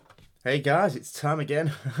Hey guys, it's time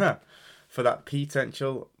again for that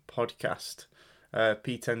potential podcast,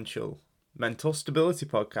 potential mental stability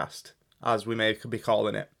podcast, as we may be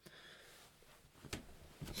calling it.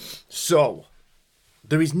 So,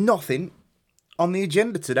 there is nothing on the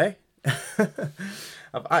agenda today.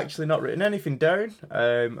 I've actually not written anything down.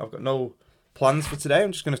 I've got no plans for today.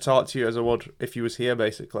 I'm just going to talk to you as I would if you was here,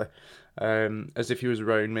 basically, as if you was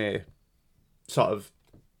around me, sort of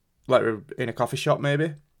like in a coffee shop,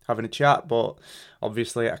 maybe having a chat, but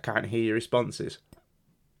obviously I can't hear your responses.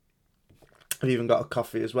 I've even got a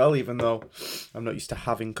coffee as well, even though I'm not used to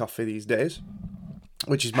having coffee these days,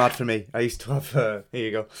 which is mad for me. I used to have, here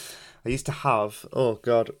you go. I used to have, oh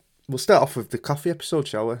God. We'll start off with the coffee episode,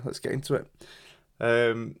 shall we? Let's get into it.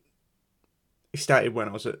 It started when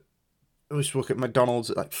I used to work at McDonald's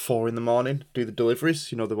at like 4 a.m, do the deliveries,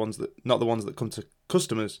 the ones that, not the ones that come to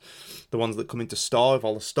customers, the ones that come into store with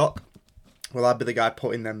all the stock. Well, I'd be the guy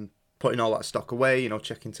putting all that stock away,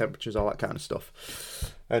 checking temperatures, all that kind of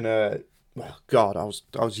stuff. And well, God, I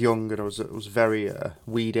was young and I was very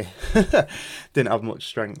weedy, didn't have much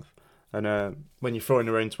strength. And when you're throwing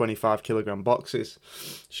around 25 kilogram boxes,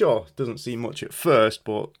 sure, doesn't seem much at first,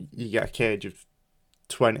 but you get a cage of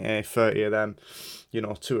 20, 30 of them,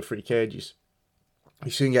 2 or 3 cages.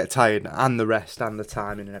 You soon get tired, and the rest, and the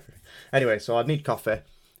timing, and everything. Anyway, so I'd need coffee,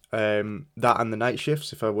 that and the night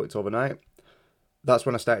shifts if I worked overnight. That's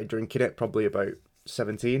when I started drinking it, probably about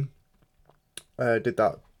 17. Did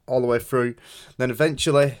that all the way through. Then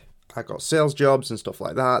eventually I got sales jobs and stuff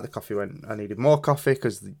like that. The coffee went, I needed more coffee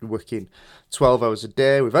because working 12 hours a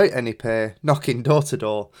day without any pay, knocking door to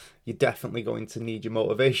door, you're definitely going to need your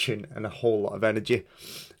motivation and a whole lot of energy.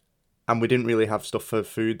 And we didn't really have stuff for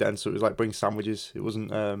food then, so it was like bring sandwiches. It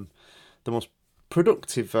wasn't the most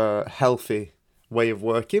productive, healthy way of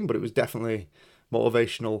working, but it was definitely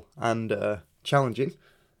motivational and challenging.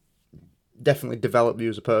 Definitely developed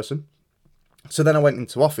you as a person. So then I went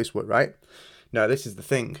into office work, right? Now, this is the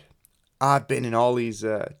thing. I've been in all these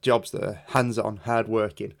jobs that are hands-on,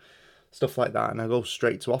 hard-working, stuff like that, and I go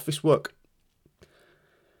straight to office work.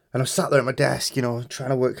 And I'm sat there at my desk, trying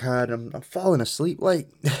to work hard, and I'm falling asleep late.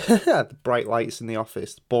 The bright lights in the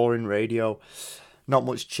office, boring radio, not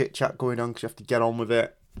much chit-chat going on because you have to get on with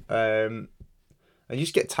it. And you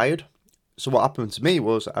just get tired. So what happened to me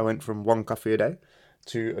was I went from 1 coffee a day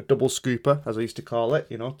to a double scooper, as I used to call it,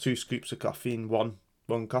 2 scoops of coffee in one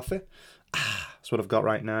coffee. That's what I've got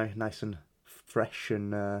right now, nice and fresh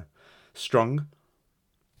and strong.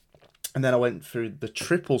 And then I went through the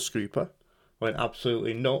triple scooper, went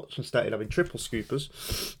absolutely nuts and started having triple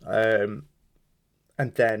scoopers.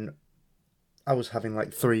 And then I was having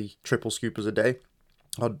like 3 triple scoopers a day,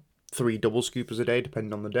 or 3 double scoopers a day,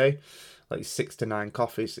 depending on the day. Like 6 to 9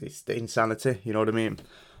 coffees. It's insanity, you know what I mean?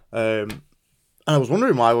 And I was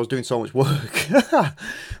wondering why I was doing so much work. I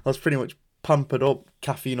was pretty much pampered up,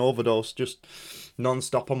 caffeine overdose, just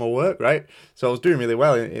non-stop on my work, right? So I was doing really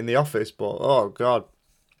well in the office, but oh God,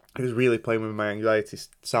 it was really playing with my anxiety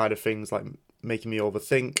side of things, like making me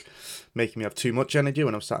overthink, making me have too much energy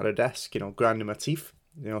when I'm sat at a desk, grinding my teeth,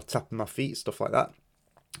 tapping my feet, stuff like that.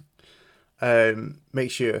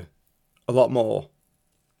 Makes you a lot more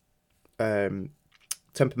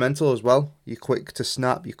temperamental as well. You're quick to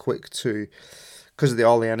snap, you're quick to, because of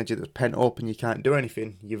all the energy that's pent up and you can't do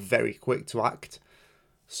anything, you're very quick to act.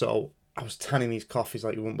 So I was tanning these coffees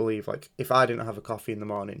like you wouldn't believe. Like, if I didn't have a coffee in the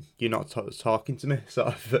morning, you're not talking to me.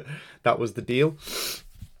 So that was the deal.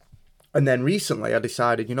 And then recently I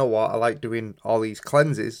decided, you know what, I like doing all these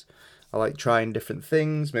cleanses. I like trying different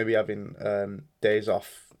things, maybe having days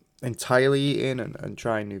off entirely eating and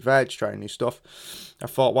trying new veg, trying new stuff. I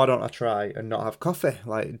thought, why don't I try and not have coffee,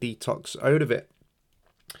 like detox out of it.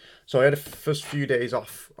 So I had the first few days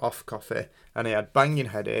off coffee, and I had banging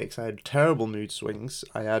headaches, I had terrible mood swings,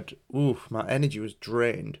 my energy was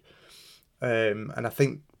drained. And I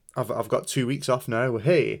think I've got 2 weeks off now.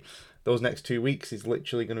 Hey, those next 2 weeks is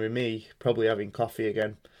literally going to be me probably having coffee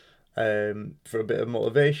again, for a bit of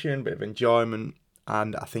motivation, a bit of enjoyment.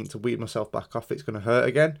 And I think to weed myself back off, it's going to hurt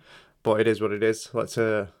again. But it is what it is. It's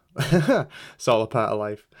all a part of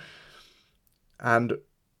life. And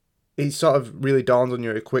it sort of really dawns on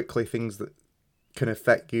you quickly things that can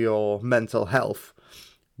affect your mental health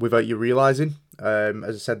without you realising.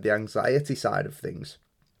 As I said, the anxiety side of things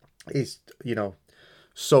is,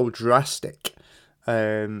 so drastic.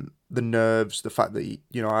 The nerves, the fact that,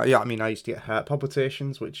 I used to get heart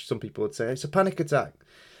palpitations, which some people would say it's a panic attack.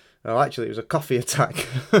 Well, actually, it was a coffee attack.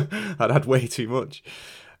 I'd had way too much.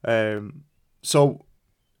 So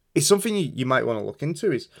it's something you might want to look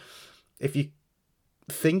into, is if you're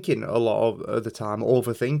thinking a lot of the time,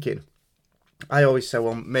 overthinking, I always say,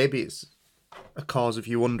 well, maybe it's a cause of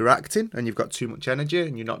you underacting and you've got too much energy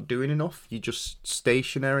and you're not doing enough. You're just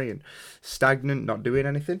stationary and stagnant, not doing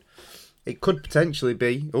anything. It could potentially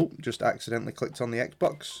be, oh, just accidentally clicked on the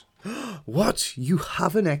Xbox. What? You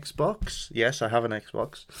have an Xbox? Yes, I have an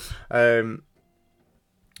Xbox. And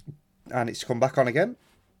it's come back on again.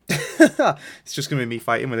 It's just going to be me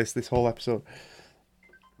fighting with this whole episode.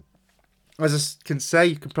 As I can say,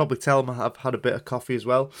 you can probably tell I've had a bit of coffee as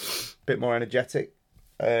well. A bit more energetic.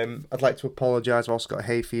 I'd like to apologise. I've also got a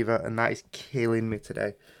hay fever, and that is killing me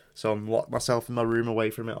today. So I'm locked myself in my room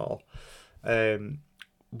away from it all.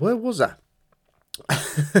 Where was I?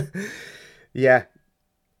 Yeah.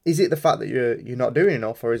 Is it the fact that you're not doing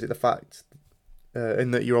enough, or is it the fact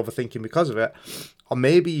in that you're overthinking because of it? Or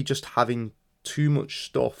maybe you're just having too much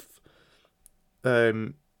stuff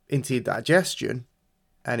into your digestion,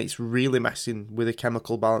 and it's really messing with the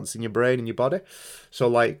chemical balance in your brain and your body. So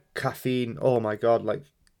like caffeine, oh my god, like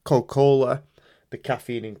Coca-Cola, the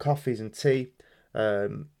caffeine in coffees and tea,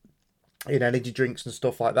 in energy drinks and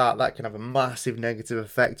stuff like that, that can have a massive negative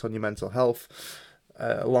effect on your mental health.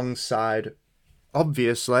 Alongside,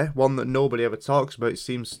 obviously, one that nobody ever talks about, it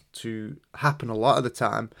seems to happen a lot of the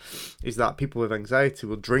time, is that people with anxiety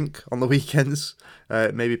will drink on the weekends,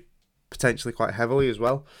 maybe potentially quite heavily as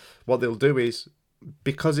well. What they'll do is,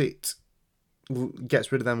 because it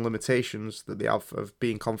gets rid of them limitations that they have of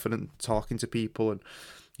being confident, talking to people, and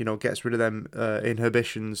gets rid of them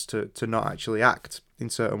inhibitions to not actually act in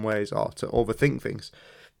certain ways or to overthink things.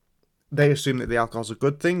 They assume that the alcohol's a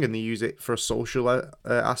good thing and they use it for a social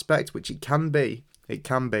aspect, which it can be. It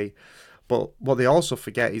can be. But what they also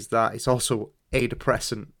forget is that it's also a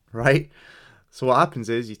depressant, right? So what happens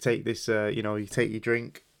is you take this, you take your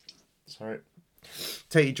drink.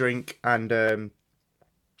 Take your drink and,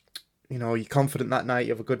 you're confident that night,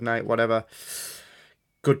 you have a good night, whatever.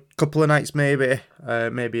 Good couple of nights maybe,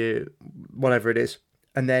 maybe whatever it is.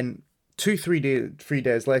 And then 3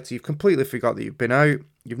 days later, you've completely forgot that you've been out.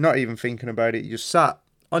 You're not even thinking about it. You just sat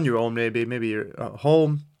on your own maybe you're at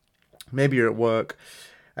home, maybe you're at work,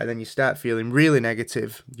 and then you start feeling really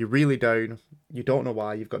negative. You're really down. You don't know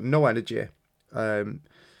why. You've got no energy.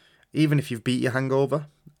 Even if you've beat your hangover,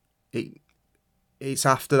 it's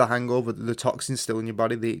after the hangover that the toxins still in your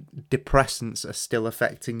body. The depressants are still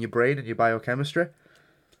affecting your brain and your biochemistry.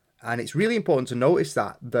 And it's really important to notice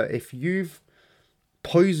that if you've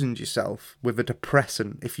poisoned yourself with a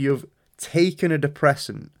depressant, if you've taken a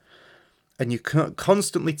depressant and you're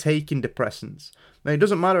constantly taking depressants, now it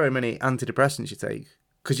doesn't matter how many antidepressants you take,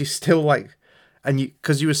 because you're still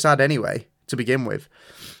because you were sad anyway to begin with,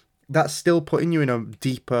 that's still putting you in a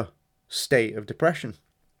deeper state of depression.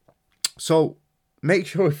 So make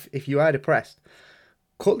sure if you are depressed,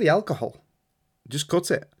 cut the alcohol. Just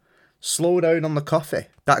cut it. Slow down on the coffee.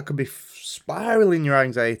 That could be spiraling your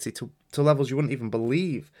anxiety to levels you wouldn't even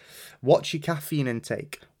believe. Watch your caffeine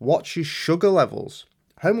intake. Watch your sugar levels.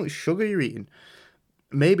 How much sugar you're eating.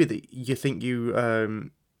 Maybe that you think you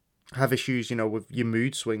have issues, with your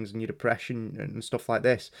mood swings and your depression and stuff like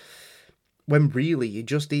this, when really you're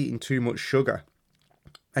just eating too much sugar.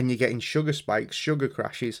 And you're getting sugar spikes, sugar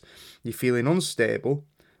crashes. You're feeling unstable.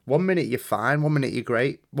 1 minute you're fine, 1 minute you're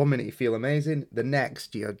great, 1 minute you feel amazing, the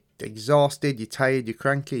next you're exhausted, you're tired, you're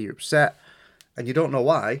cranky, you're upset, and you don't know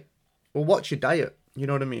why. Well, what's your diet? You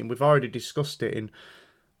know what I mean? We've already discussed it in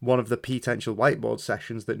one of the potential whiteboard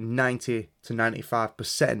sessions that 90 to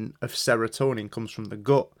 95% of serotonin comes from the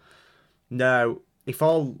gut. Now, if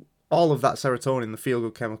all of that serotonin, the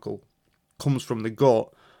feel-good chemical, comes from the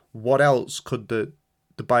gut, what else could the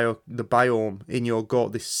biome in your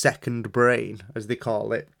gut, this second brain, as they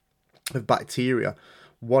call it, of bacteria,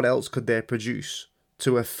 what else could they produce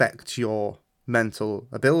to affect your mental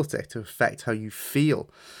ability, to affect how you feel?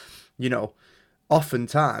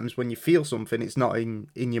 Oftentimes when you feel something, it's not in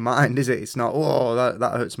your mind, is it? It's not, oh,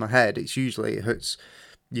 that hurts my head. It's usually it hurts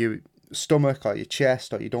your stomach or your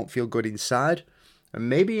chest, or you don't feel good inside. And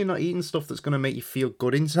maybe you're not eating stuff that's going to make you feel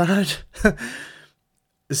good inside.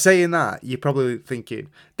 Saying that, you're probably thinking,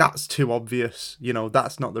 that's too obvious.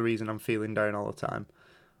 That's not the reason I'm feeling down all the time.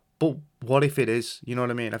 But what if it is? You know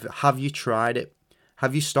what I mean? Have you tried it?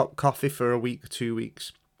 Have you stopped coffee for a week or 2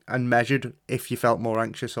 weeks and measured if you felt more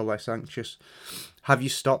anxious or less anxious? Have you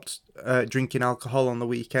stopped drinking alcohol on the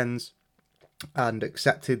weekends and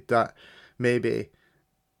accepted that maybe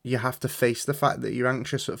you have to face the fact that you're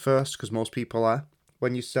anxious at first, because most people are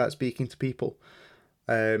when you start speaking to people?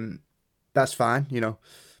 That's fine,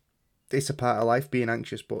 it's a part of life being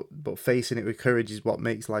anxious, but facing it with courage is what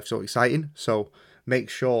makes life so exciting. So make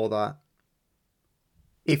sure that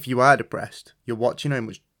if you are depressed, you're watching how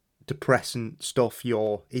much depressant stuff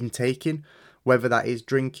you're intaking, whether that is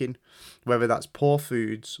drinking, whether that's poor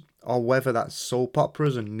foods, or whether that's soap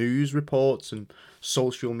operas and news reports and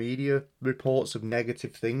social media reports of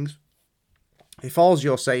negative things. If all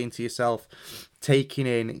you're saying to yourself, taking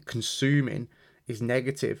in, consuming, is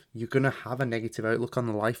negative, you're going to have a negative outlook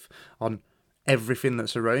on life, on everything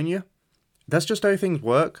that's around you. That's just how things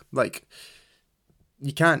work. Like,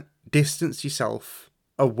 you can't distance yourself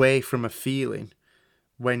away from a feeling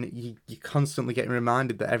when you're constantly getting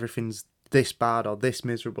reminded that everything's this bad or this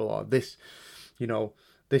miserable or this,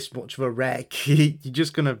 this much of a wreck. You're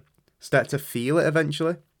just going to start to feel it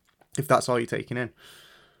eventually, if that's all you're taking in.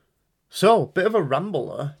 So, bit of a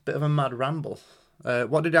rambler, bit of a mad ramble.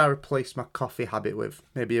 What did I replace my coffee habit with?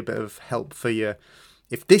 Maybe a bit of help for you.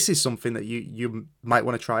 If this is something that you might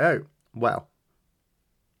want to try out, well,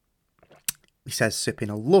 he says sipping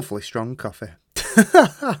a lovely strong coffee.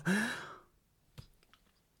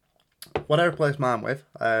 What I replaced mine with,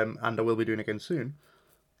 and I will be doing again soon,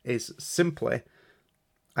 is simply,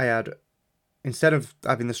 instead of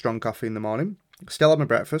having the strong coffee in the morning, still had my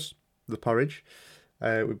breakfast, the porridge,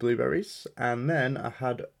 with blueberries, and then I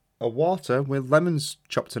had a water with lemons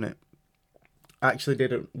chopped in it. Actually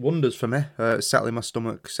did wonders for me, settling my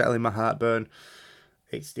stomach, settling my heartburn.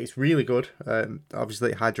 It's really good.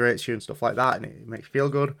 Obviously it hydrates you and stuff like that, and it makes you feel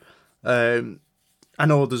good. I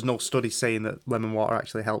know there's no study saying that lemon water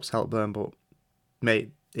actually helps heartburn, but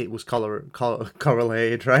mate, it was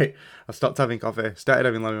correlated, right? I stopped having coffee, started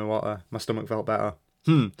having lemon water, my stomach felt better.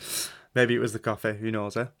 Maybe it was the coffee, who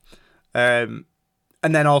knows, eh? And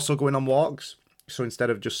then also going on walks. So instead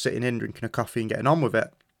of just sitting in, drinking a coffee and getting on with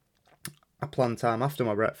it, I plan time after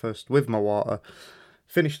my breakfast with my water,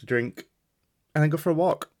 finish the drink, and then go for a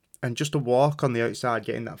walk. And just a walk on the outside,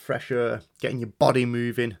 getting that fresh air, getting your body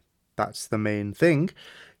moving. That's the main thing.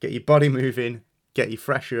 Get your body moving, get your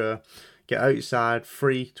fresh air, get outside,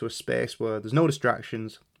 free to a space where there's no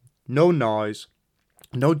distractions, no noise,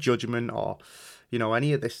 no judgment, or,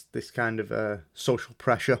 any of this kind of social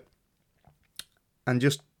pressure. And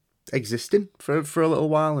just existing for a little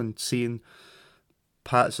while and seeing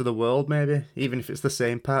parts of the world, maybe. Even if it's the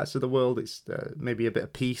same parts of the world, it's maybe a bit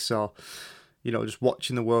of peace, or, just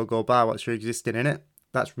watching the world go by whilst you're existing in it.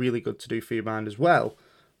 That's really good to do for your mind as well.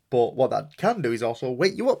 But what that can do is also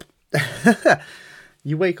wake you up.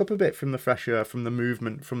 You wake up a bit from the fresh air, from the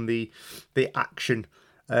movement, from the action,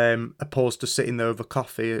 opposed to sitting there over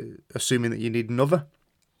coffee, assuming that you need another.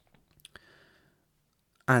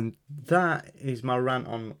 And that is my rant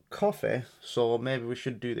on coffee. So maybe we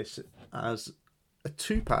should do this as a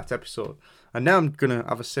 2-part episode. And now I'm going to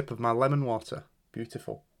have a sip of my lemon water.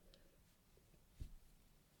 Beautiful.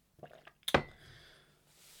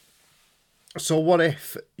 So what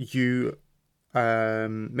if you,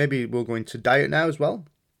 maybe we'll go into diet now as well,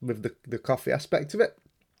 with the coffee aspect of it.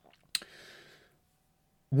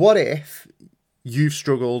 What if you've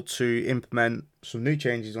struggled to implement some new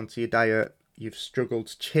changes onto your diet? You've struggled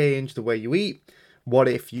to change the way you eat. What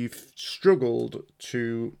if you've struggled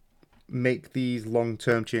to make these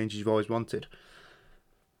long-term changes you've always wanted?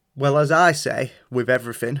 Well, as I say, with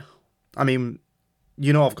everything, I mean,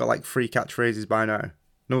 I've got like 3 catchphrases by now.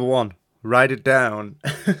 Number 1, write it down.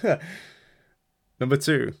 Number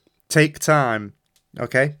 2, take time.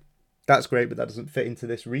 Okay, that's great, but that doesn't fit into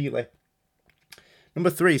this really.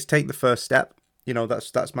 Number 3 is take the first step.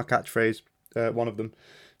 That's my catchphrase, one of them.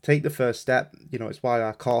 Take the first step. It's why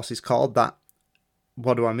our course is called that.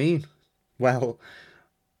 What do I mean? Well,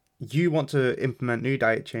 you want to implement new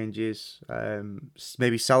diet changes,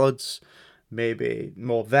 maybe salads, maybe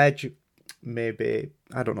more veg, maybe,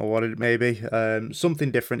 I don't know what it may be, something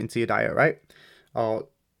different into your diet, right? Or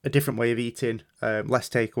a different way of eating, less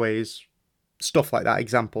takeaways, stuff like that,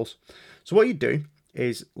 examples. So what you'd do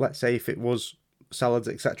is, let's say if it was salads,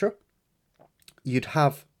 etc., you'd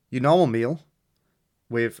have your normal meal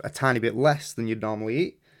with a tiny bit less than you'd normally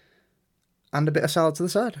eat, and a bit of salad to the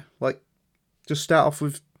side. Like, just start off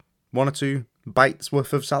with 1 or 2 bites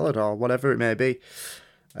worth of salad or whatever it may be.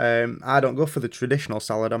 I don't go for the traditional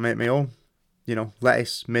salad. I make my own.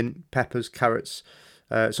 Lettuce, mint, peppers, carrots,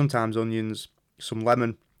 sometimes onions, some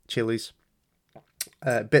lemon, chilies,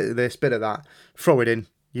 bit of this, bit of that. Throw it in.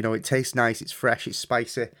 It tastes nice, it's fresh, it's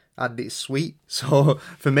spicy, and it's sweet. So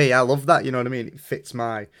for me, I love that. You know what I mean? It fits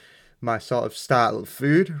my sort of style of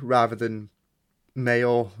food rather than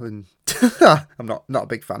mayo, and I'm not a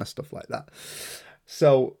big fan of stuff like that.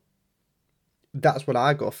 So that's what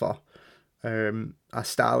I go for. I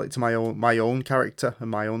style it to my own character and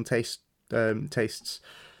my own tastes.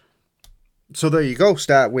 So there you go.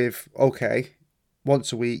 Start with, okay,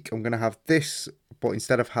 once a week I'm gonna have this, but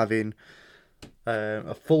instead of having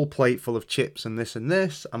a full plate full of chips and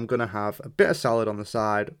this. I'm going to have a bit of salad on the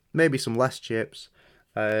side, maybe some less chips,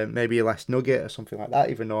 maybe a less nugget or something like that,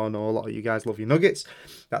 even though I know a lot of you guys love your nuggets.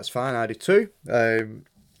 That's fine, I do too.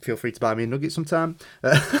 Feel free to buy me a nugget sometime.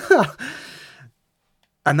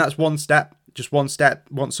 And that's one step, just one step,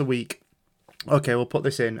 once a week. Okay, we'll put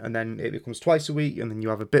this in, and then it becomes twice a week, and then you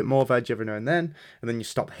have a bit more veg every now and then you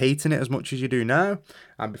stop hating it as much as you do now,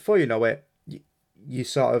 and before you know it, you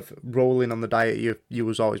sort of rolling on the diet you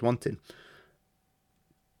was always wanting.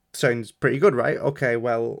 Sounds pretty good, right? Okay,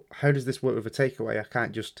 well, how does this work with a takeaway? I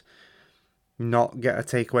can't just not get a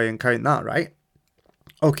takeaway and count that, right?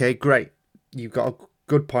 Okay, great. You've got a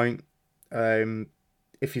good point.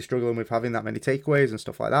 If you're struggling with having that many takeaways and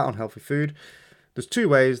stuff like that on healthy food, there's two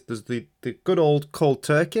ways. There's the good old cold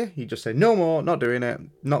turkey. You just say, no more, not doing it,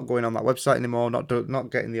 not going on that website anymore, not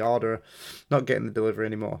getting the order, not getting the delivery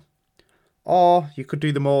anymore. Or you could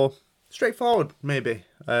do the more straightforward, maybe,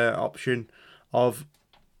 option of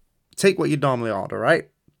take what you'd normally order, right?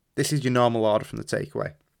 This is your normal order from the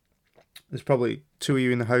takeaway. There's probably 2 of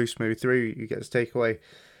you in the house, maybe 3 you get this takeaway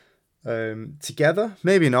together.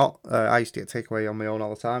 Maybe not. I used to get takeaway on my own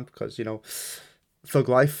all the time because, thug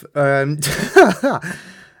life. And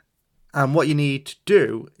what you need to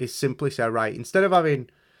do is simply say, right, instead of having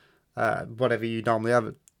whatever you normally have,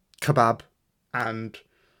 a kebab and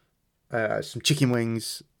some chicken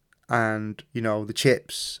wings and, the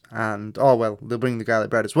chips and, they'll bring the garlic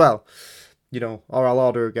bread as well, or I'll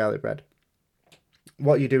order a garlic bread.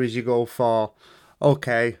 What you do is you go for,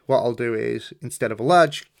 okay, what I'll do is instead of a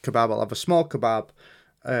large kebab, I'll have a small kebab.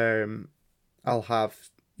 I'll have,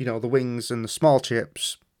 the wings and the small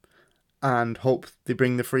chips and hope they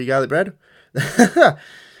bring the free garlic bread.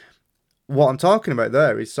 What I'm talking about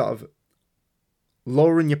there is sort of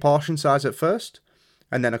lowering your portion size at first,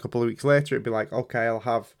 and then a couple of weeks later it'd be like, okay, I'll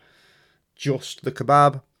have just the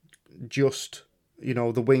kebab, just,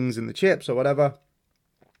 the wings and the chips or whatever,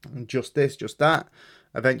 and just this, just that.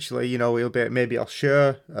 Eventually, it'll be, maybe I'll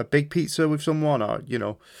share a big pizza with someone, or,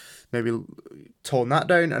 maybe tone that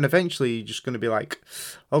down, and eventually you're just going to be like,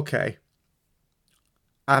 okay,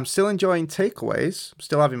 I'm still enjoying takeaways, I'm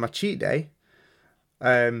still having my cheat day,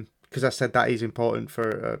 because I said that is important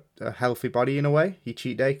for a healthy body in a way, your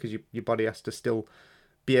cheat day, because your body has to still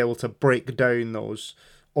be able to break down those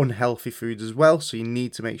unhealthy foods as well, so you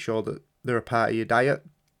need to make sure that they're a part of your diet,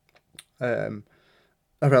 or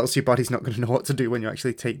else your body's not going to know what to do when you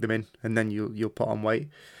actually take them in, and then you'll put on weight.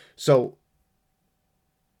 So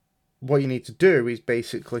what you need to do is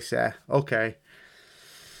basically say, okay,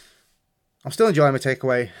 I'm still enjoying my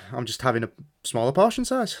takeaway, I'm just having a smaller portion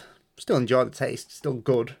size. Still enjoy the taste, still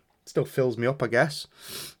good, still fills me up, I guess.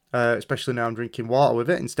 Especially now I'm drinking water with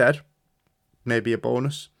it instead. Maybe a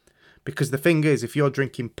bonus. Because the thing is, if you're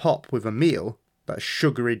drinking pop with a meal, that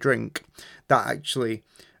sugary drink, that actually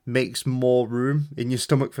makes more room in your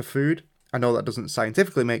stomach for food. I know that doesn't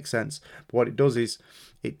scientifically make sense, but what it does is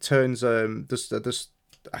it turns, there's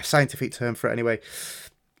a scientific term for it anyway,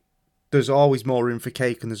 there's always more room for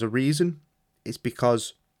cake, and there's a reason. It's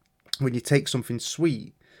because when you take something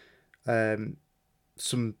sweet,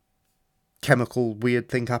 some chemical weird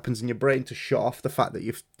thing happens in your brain to shut off the fact that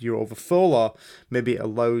you're over full, or maybe it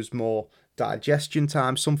allows more digestion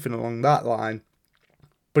time, something along that line.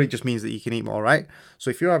 But it just means that you can eat more, right? So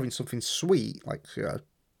if you're having something sweet, like a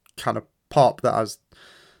kind of pop that's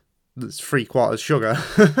 3/4 sugar,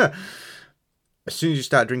 as soon as you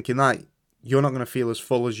start drinking that, you're not going to feel as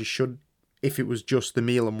full as you should if it was just the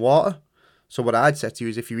meal and water. So what I'd say to you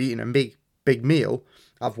is, if you're eating a big meal,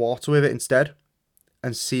 have water with it instead,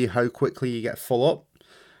 and see how quickly you get full up.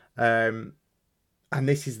 And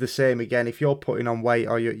this is the same again, if you're putting on weight,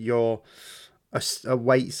 or you're a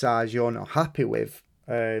weight size you're not happy with,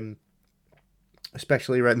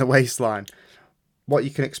 especially around the waistline, what you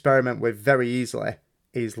can experiment with very easily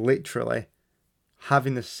is literally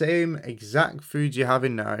having the same exact food you're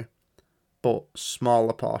having now, but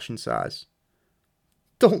smaller portion size.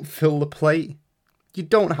 Don't fill the plate. You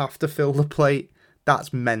don't have to fill the plate.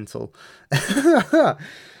 That's mental. I'd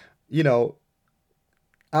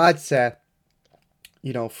say,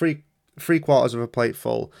 3/4 of a plate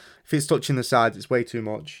full. If it's touching the sides, it's way too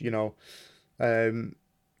much.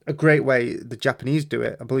 A great way the Japanese do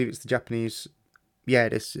it, I believe it's the Japanese, yeah,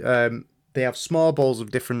 it is. They have small bowls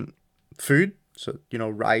of different food, so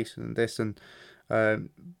rice and this, and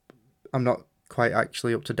I'm not quite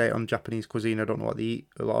actually up to date on Japanese cuisine. I don't know what they eat.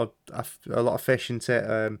 A lot of fish into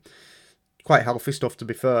it. Quite healthy stuff, to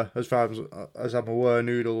be fair, as far as I'm aware,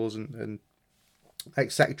 noodles and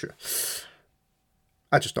etc.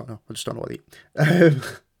 I just don't know what they eat.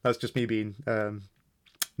 That's just me being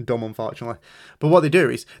dumb, unfortunately. But what they do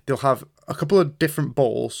is they'll have a couple of different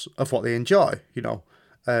bowls of what they enjoy,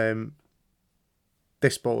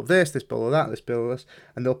 this bowl of this bowl of that, this bowl of this,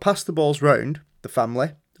 and they'll pass the bowls round the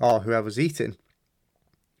family or whoever's eating,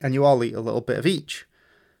 and you all eat a little bit of each.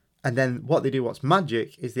 And then what they do, what's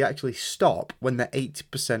magic, is they actually stop when they're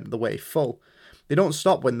 80% of the way full. They don't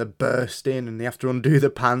stop when they're bursting and they have to undo the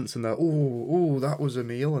pants and they're, ooh, that was a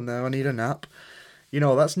meal and now I need a nap.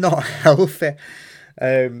 That's not healthy.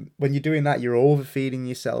 When you're doing that, you're overfeeding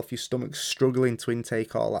yourself, your stomach's struggling to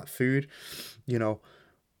intake all that food.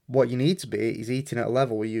 What you need to be is eating at a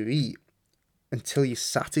level where you eat until you're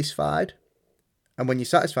satisfied. And when you're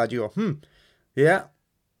satisfied, you go, yeah,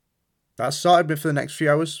 that's sorted me for the next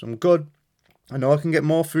few hours. I'm good. I know I can get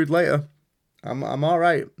more food later. I'm all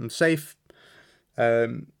right. I'm safe.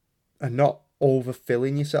 And not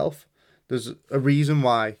overfilling yourself. There's a reason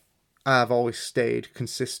why I've always stayed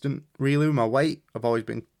consistent, really, with my weight. I've always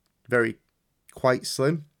been quite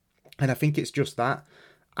slim. And I think it's just that.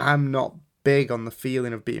 I'm not big on the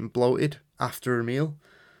feeling of being bloated after a meal.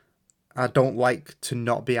 I don't like to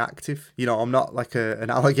not be active. I'm not like an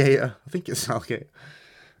alligator. I think it's an alligator.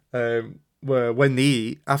 Where when they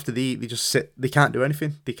eat, after they eat, they just sit. They can't do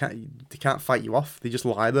anything. They can't fight you off. They just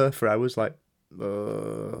lie there for hours like,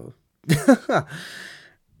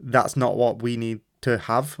 That's not what we need to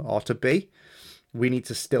have or to be. We need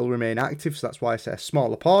to still remain active. So that's why I say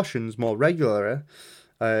smaller portions, more regular,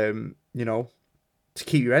 to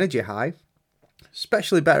keep your energy high.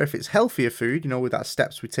 Especially better if it's healthier food, with that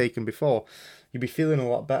steps we've taken before. You'll be feeling a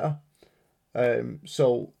lot better.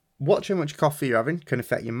 So watch how much coffee you're having can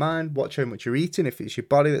affect your mind. Watch how much you're eating if it's your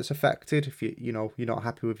body that's affected. If you're not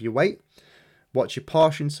happy with your weight. Watch your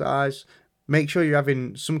portion size. Make sure you're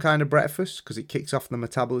having some kind of breakfast because it kicks off the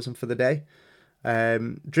metabolism for the day.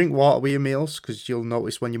 Drink water with your meals because you'll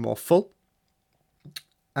notice when you're more full.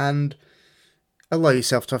 And allow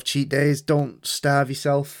yourself to have cheat days. Don't starve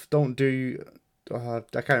yourself. Don't do... I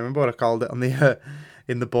can't remember what I called it on the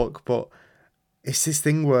in the book, but it's this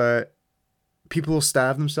thing where people will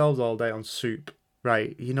starve themselves all day on soup,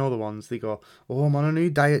 right? The ones, they go, oh, I'm on a new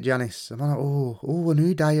diet, Janice. I'm on a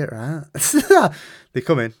new diet, right? They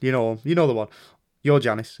come in, the one. You're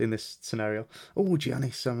Janice in this scenario. Oh,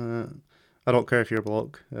 Janice, I don't care if you're a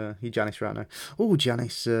bloke. You're Janice right now. Oh,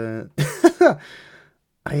 Janice, I'm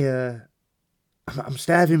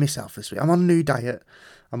starving myself this week. I'm on a new diet.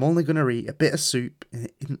 I'm only going to eat a bit of soup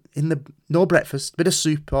in the no breakfast, bit of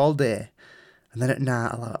soup all day, and then at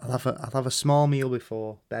night I'll have a small meal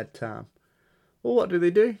before bedtime. Well, what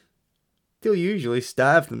do? They'll usually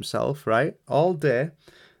starve themselves, right, all day,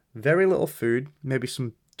 very little food, maybe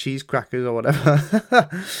some cheese crackers or whatever,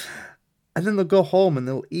 and then they'll go home and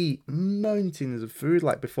they'll eat mountains of food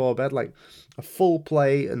like before bed, like a full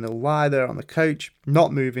plate, and they'll lie there on the couch,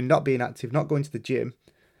 not moving, not being active, not going to the gym.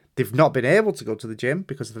 They've not been able to go to the gym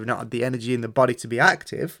because they've not had the energy in the body to be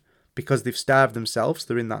active because they've starved themselves.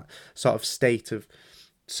 They're in that sort of state of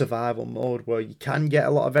survival mode where you can get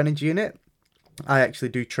a lot of energy in it. I actually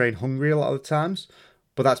do train hungry a lot of the times,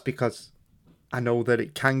 but that's because I know that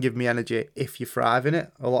it can give me energy if you thrive in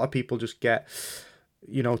it. A lot of people just get,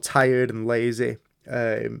 tired and lazy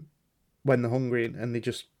when they're hungry, and they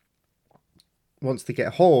just, once they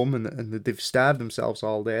get home and they've starved themselves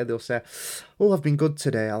all day, they'll say, oh, I've been good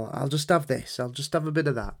today. I'll just have this. I'll just have a bit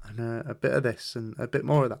of that and a bit of this and a bit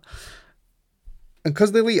more of that. And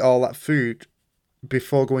because they'll eat all that food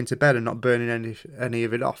before going to bed and not burning any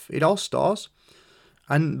of it off, it all stores.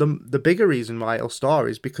 And the bigger reason why it'll store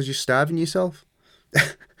is because you're starving yourself.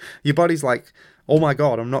 Your body's like, oh my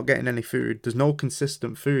God, I'm not getting any food. There's no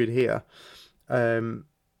consistent food here. I know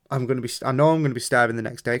I'm going to be starving the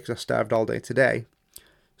next day because I starved all day today.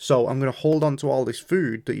 So I'm going to hold on to all this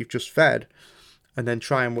food that you've just fed and then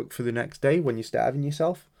try and work for the next day when you're starving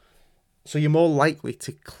yourself. So you're more likely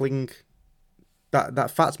to cling,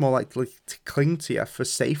 that fat's more likely to cling to you for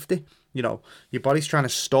safety. Your body's trying to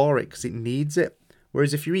store it because it needs it.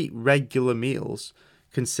 Whereas if you eat regular meals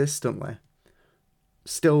consistently,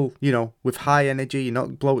 still, with high energy, you're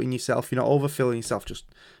not bloating yourself, you're not overfilling yourself, just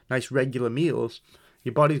nice regular meals,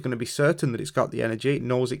 your body's going to be certain that it's got the energy, it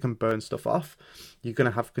knows it can burn stuff off. You're going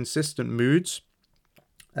to have consistent moods,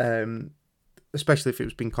 especially if it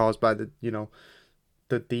was being caused by the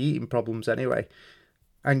eating problems anyway.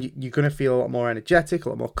 And you're going to feel a lot more energetic, a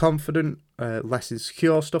lot more confident, less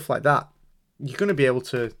insecure, stuff like that. You're going to be able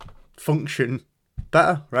to function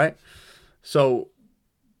better, right? So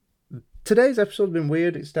today's episode's been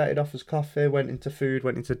weird. It started off as coffee, went into food,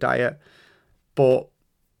 went into diet. But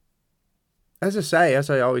as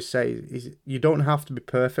I always say, is you don't have to be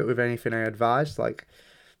perfect with anything I advise. Like,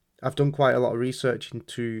 I've done quite a lot of research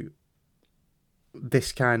into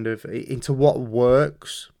this into what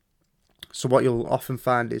works. So what you'll often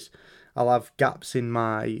find is I'll have gaps in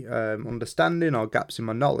my understanding or gaps in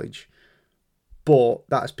my knowledge, but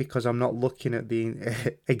that's because I'm not looking at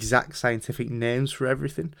the exact scientific names for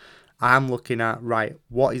everything. I'm looking at, right,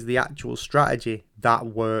 what is the actual strategy that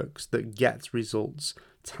works, that gets results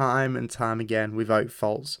time and time again without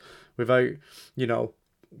faults, without,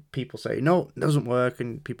 people saying, no, it doesn't work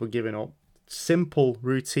and people giving up. Simple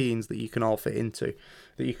routines that you can all fit into,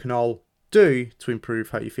 that you can all do to improve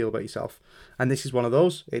how you feel about yourself. And this is one of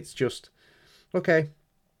those. It's just, okay,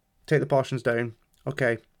 take the portions down.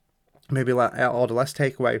 Okay, maybe order less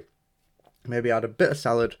takeaway. Maybe add a bit of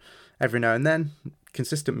salad every now and then.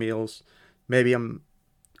 Consistent meals. Maybe I'm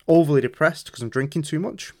overly depressed because I'm drinking too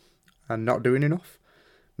much and not doing enough.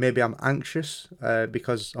 Maybe I'm anxious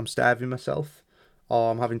because I'm starving myself,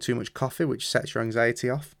 or I'm having too much coffee, which sets your anxiety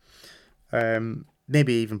off.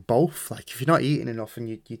 Maybe even both. Like if you're not eating enough and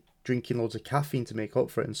you're drinking loads of caffeine to make up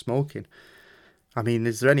for it and smoking, I mean,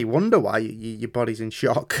 is there any wonder why your body's in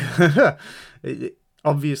shock?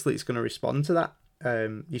 Obviously, it's going to respond to that.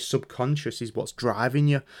 Your subconscious is what's driving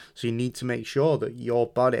you, so you need to make sure that your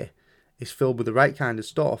body is filled with the right kind of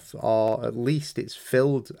stuff, or at least it's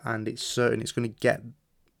filled and it's certain it's going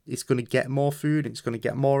to get more food, it's going to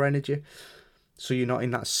get more energy, so you're not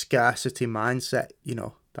in that scarcity mindset,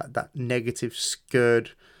 that negative,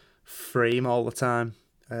 scared frame all the time.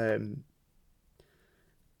 And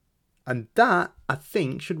that, I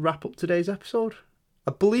think, should wrap up today's episode.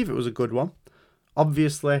 I believe it was a good one.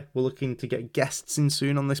 Obviously, we're looking to get guests in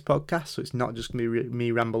soon on this podcast, so it's not just going to be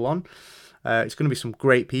me ramble on. It's going to be some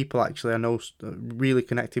great people, actually. I know, really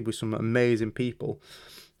connected with some amazing people.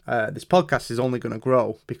 This podcast is only going to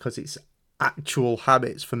grow because it's actual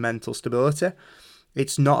habits for mental stability.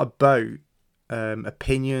 It's not about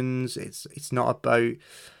opinions. It's not about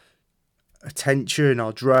attention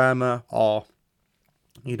or drama or,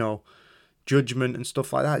 judgment and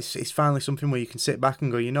stuff like that. It's finally something where you can sit back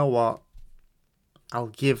and go, you know what? I'll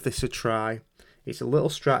give this a try. It's a little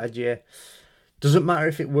strategy. Doesn't matter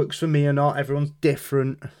if it works for me or not. Everyone's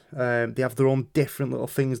different. They have their own different little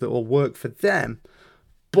things that will work for them.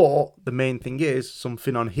 But the main thing is,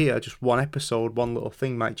 something on here, just one episode, one little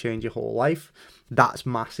thing might change your whole life. That's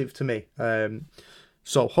massive to me.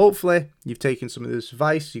 So hopefully you've taken some of this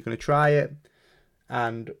advice. You're going to try it.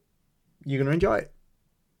 And you're going to enjoy it.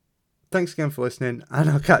 Thanks again for listening. And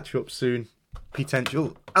I'll catch you up soon.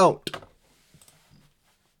 Potential out.